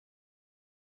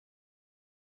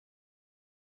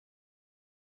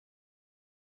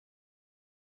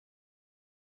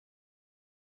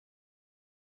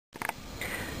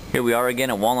Here we are again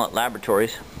at Walnut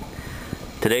Laboratories.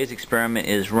 Today's experiment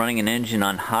is running an engine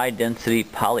on high-density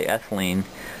polyethylene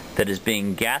that is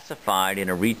being gasified in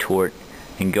a retort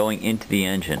and going into the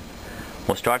engine.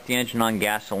 We'll start the engine on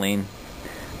gasoline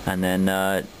and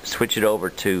then switch it over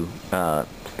to the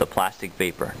plastic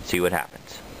vapor and see what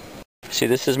happens. See,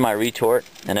 this is my retort,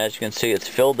 and as you can see, it's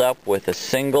filled up with a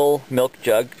single milk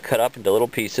jug cut up into little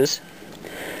pieces.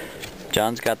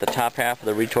 John's got the top half of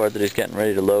the retort that he's getting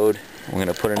ready to load. I'm going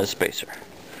to put in a spacer.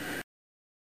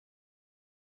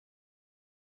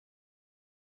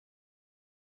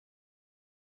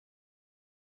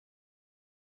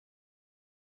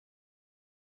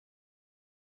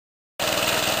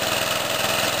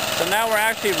 So now we're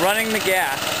actually running the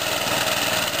gas,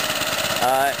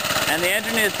 and the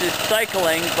engine is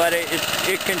cycling, but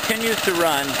it continues to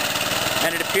run,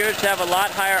 and it appears to have a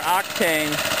lot higher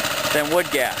octane than wood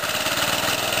gas.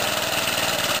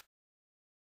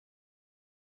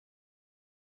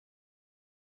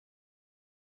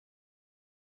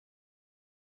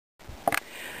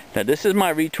 Now this is my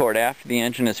retort after the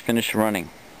engine is finished running.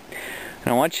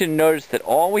 And I want you to notice that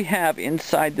all we have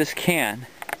inside this can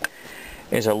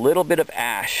is a little bit of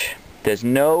ash. There's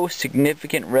no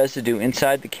significant residue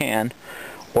inside the can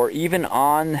or even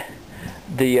on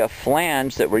the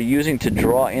flange that we're using to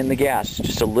draw in the gas.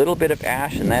 Just a little bit of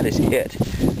ash, and that is it,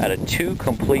 out of 2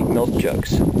 complete milk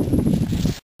jugs.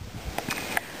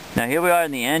 Now here we are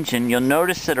in the engine. You'll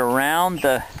notice that around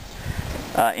the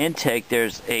intake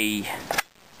there's a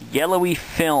yellowy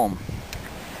film,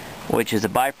 which is a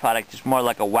byproduct. It's more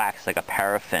like a wax, like a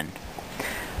paraffin.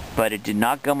 But it did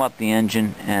not gum up the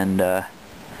engine and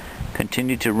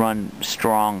continued to run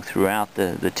strong throughout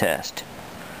the test.